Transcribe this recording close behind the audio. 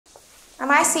Am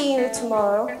I seeing you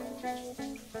tomorrow?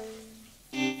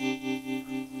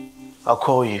 I'll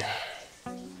call you.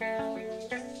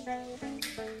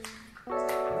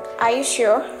 Are you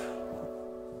sure?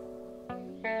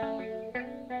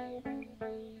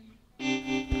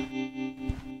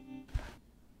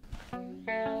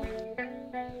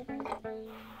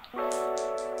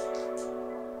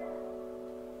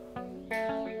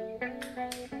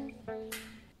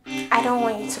 I don't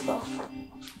want you to go.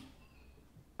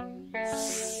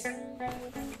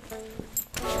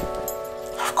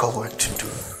 I've got work to do.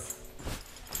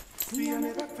 See, I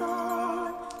never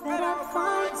thought that I'd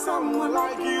find someone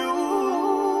like you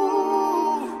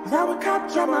that would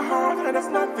capture my heart, and there's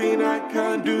nothing I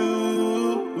can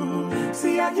do.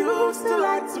 See, I used to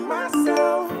lie to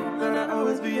myself that I'd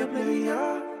always be a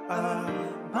player,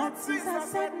 but since I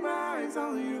set my eyes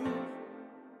on you,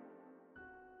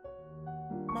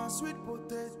 my sweet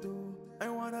potato, I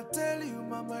wanna tell you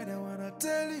my mind, I wanna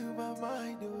tell you my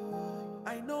mind, oh.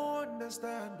 I don't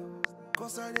understand, oh,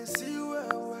 cause I didn't see you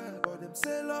well, but them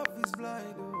say love is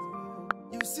blind, oh.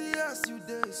 You see as you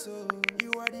did, so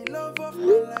you are the love of my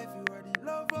life, you are the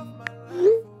love of my life,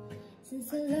 oh. Since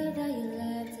the love that you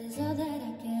left is all that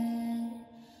I get,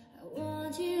 I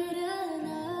want you to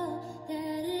know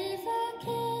that if I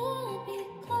can't be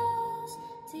close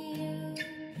to you,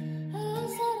 I'll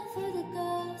settle for the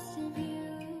ghost of you.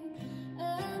 I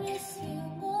miss you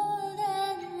more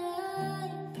than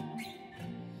life,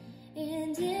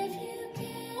 and if you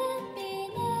can't be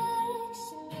next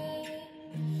to me,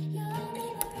 your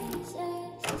memories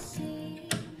ecstasy.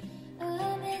 I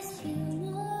miss you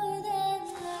more than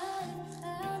life. I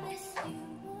miss you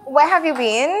more. Where have you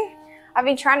been? I've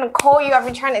been trying to call you, I've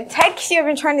been trying to text you, I've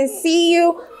been trying to see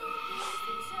you.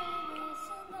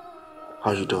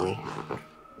 How you doing?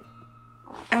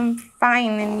 I'm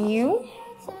fine, and you?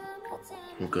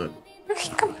 I'm good. Okay,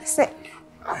 come sit.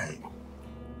 I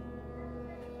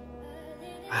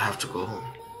have to go home.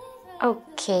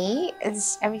 Okay,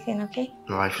 is everything okay?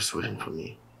 My wife is waiting for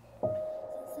me.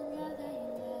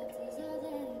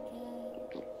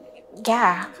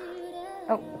 Yeah.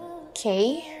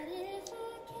 Okay.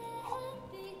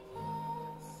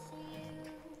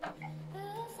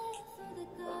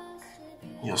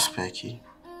 Your spare key.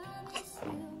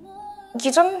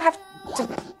 You don't have to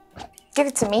give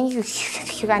it to me. You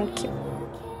can keep.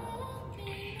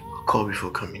 I'll call before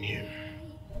coming here.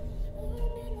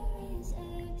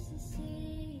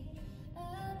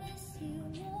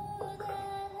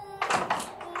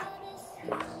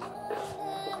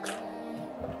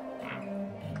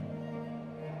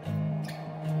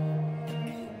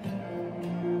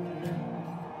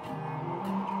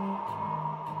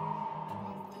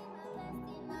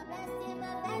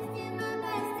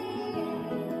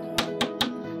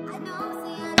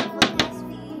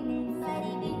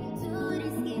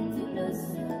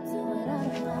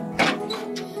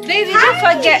 Did you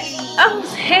forget? Oh,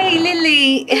 hey,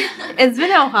 Lily. It's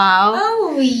been a while.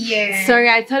 Oh, yeah. Sorry,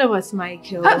 I thought it was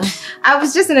Micheal. I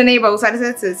was just in the neighborhood, so I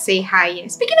decided to say hi.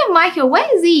 Speaking of Micheal, where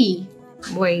is he?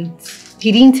 Wait,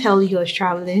 he didn't tell you he was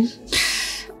traveling?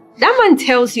 That man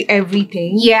tells you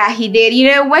everything. Yeah, he did. You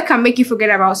know, work can make you forget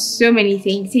about so many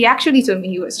things. He actually told me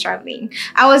he was traveling.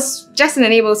 I was just in the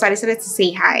neighborhood, so I decided to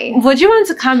say hi. Would you want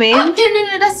to come in? Oh,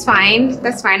 no, that's fine.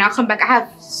 That's fine. I'll come back. I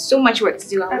have so much work to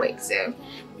do at work, so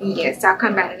yes, I'll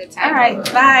come back at the time. All right,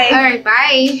 bye. All right,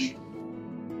 bye.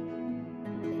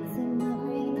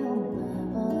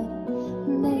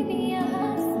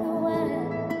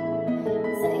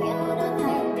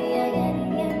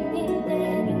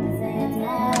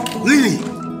 Lily!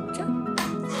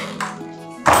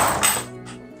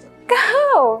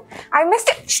 Go! I missed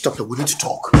it. Stop it, we need to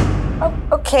talk. Oh,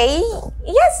 okay.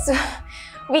 Yes,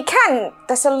 we can.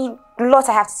 There's a lot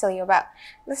I have to tell you about.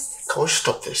 Can we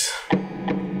stop this?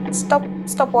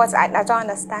 Stop what? I don't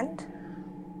understand.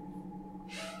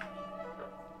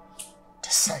 The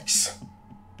sex.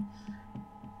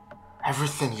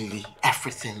 Everything, Lily.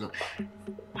 Everything. Look,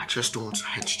 I just don't want to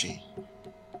hurt Jane.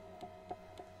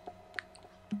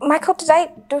 Micheal, did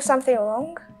I do something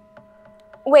wrong?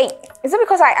 Wait, is it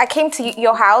because I came to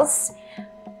your house?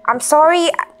 I'm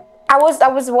sorry. I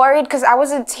was worried because I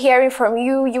wasn't hearing from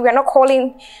you. You were not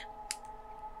calling.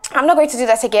 I'm not going to do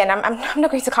that again. I'm not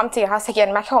going to come to your house again.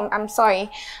 Micheal, I'm sorry.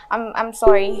 I'm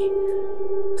sorry.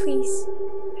 Please.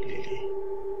 Lily.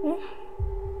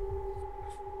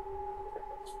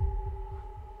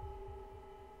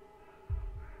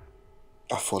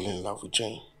 I fall in love with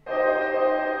Jane.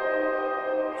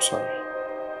 I'm sorry.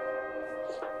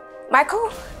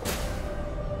 Micheal?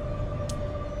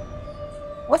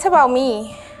 What about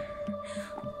me?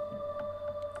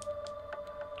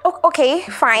 Okay, Okay,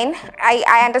 fine.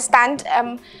 I understand.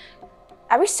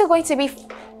 Are we still going to be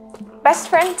best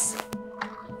friends?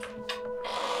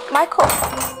 Michael.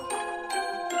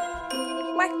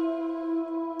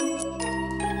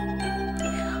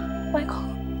 Michael.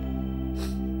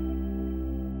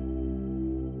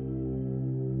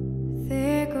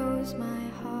 There goes my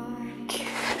heart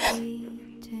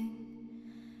beating,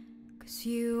 'cause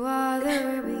you are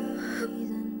the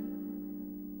reason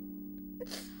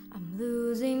I'm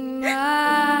losing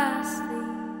my sleep.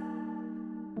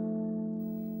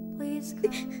 Please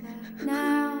come back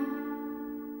now.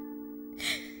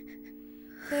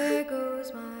 There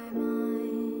goes my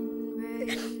mind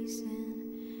racing,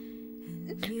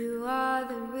 and you are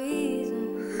the reason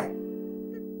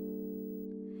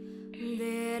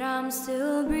that I'm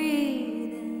still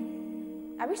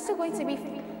breathing. Are we still going to be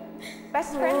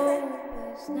best friends?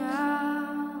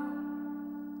 Now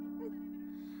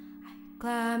I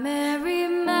climb every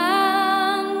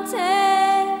mountain,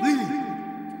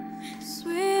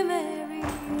 swim every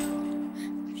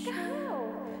ocean.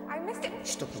 I missed it.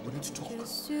 Stop it, we need to talk.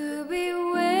 Just to be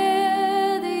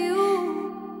with you.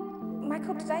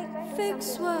 Michael, did I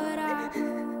Fix what I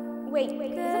Wait, is it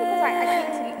because I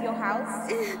came to your house?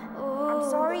 I'm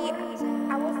sorry.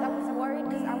 I was worried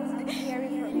because I wasn't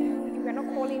hearing from you. You were not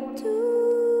calling.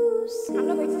 I'm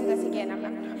not going to do this again. I'm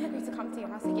not going to come to your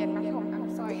house again. Michael,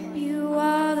 I'm sorry. You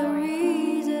are the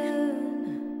reason.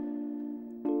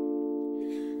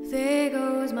 There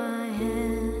goes my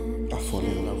hand. I fall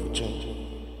in love with Jane.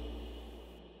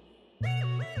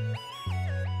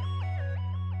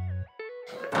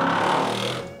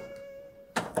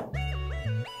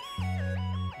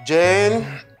 Jane.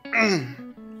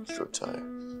 So tired.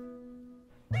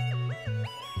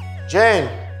 Jane.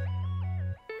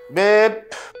 Babe.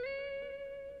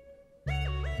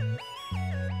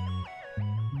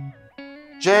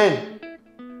 Jane.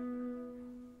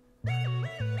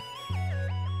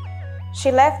 She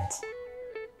left.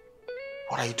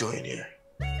 What are you doing here?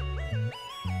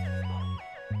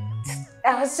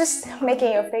 I was just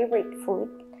making your favorite food.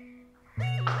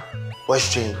 Where's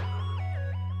Jane?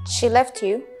 She left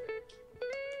you.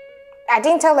 I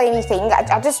didn't tell her anything.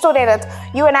 I just told her that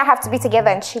you and I have to be together,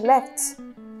 and she left.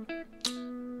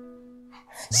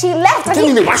 She left. I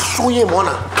didn't even show you,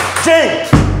 Mona. Jane!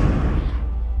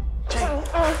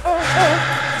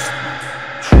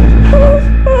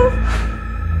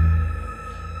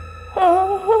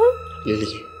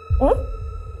 Lily.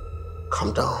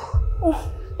 Calm down.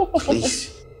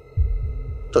 Please.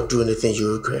 Don't do anything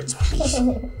you regret, please.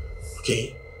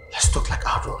 Okay? Let's talk like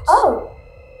adults. Oh,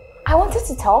 I wanted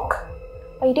to talk,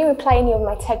 but you didn't reply any of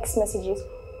my text messages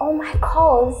or my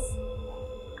calls.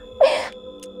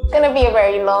 It's gonna be a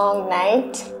very long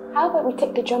night. How about we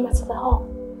take the drama to the hall?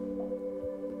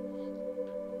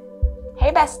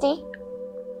 Hey, bestie.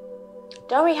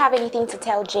 Don't we have anything to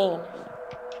tell Jane?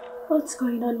 What's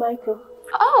going on, Michael?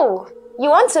 Oh, you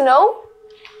want to know?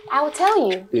 I will tell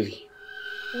you. Lily.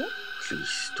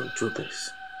 Please, don't do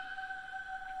this.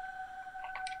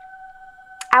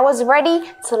 I was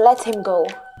ready to let him go.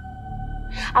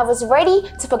 I was ready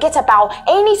to forget about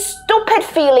any stupid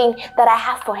feeling that I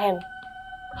have for him.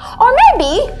 Or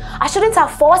maybe I shouldn't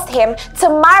have forced him to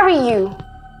marry you.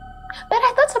 But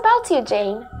I thought about you,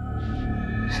 Jane.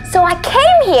 So I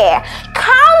came here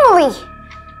calmly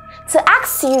to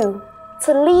ask you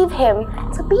to leave him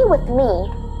to be with me.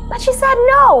 But you said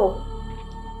no.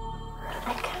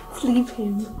 I can't leave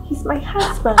him. He's my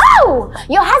husband. Oh!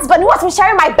 Your husband who has been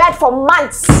sharing my bed for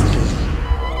months.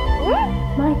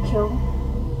 Michael,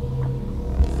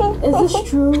 is this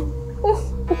true?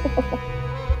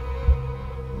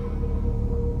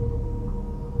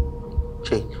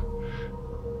 Jane.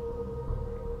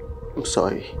 I'm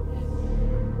sorry.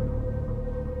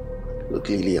 Look,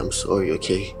 Lily, I'm sorry,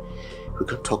 okay? We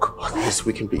can talk about this.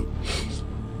 We can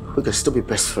still be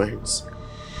best friends.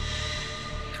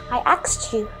 I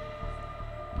asked you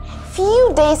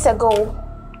few days ago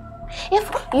if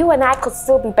you and I could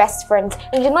still be best friends,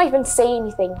 and you did not even say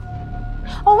anything.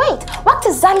 Oh wait, what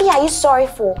exactly are you sorry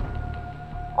for?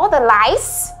 All the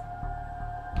lies?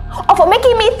 Or for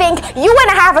making me think you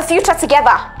and I have a future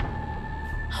together?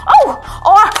 Oh,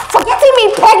 or for getting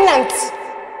me pregnant?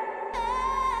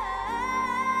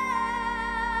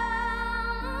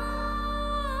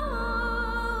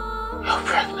 You're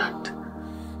pregnant.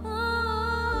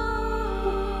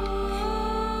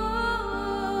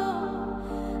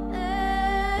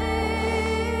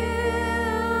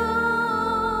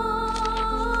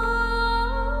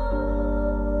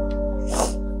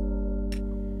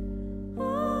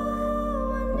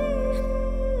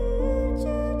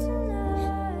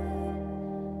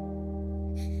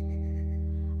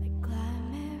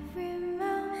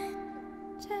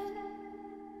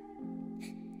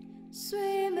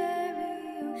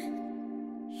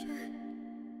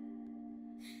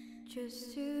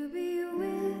 just to be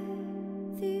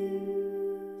with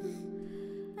you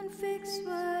and fix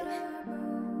what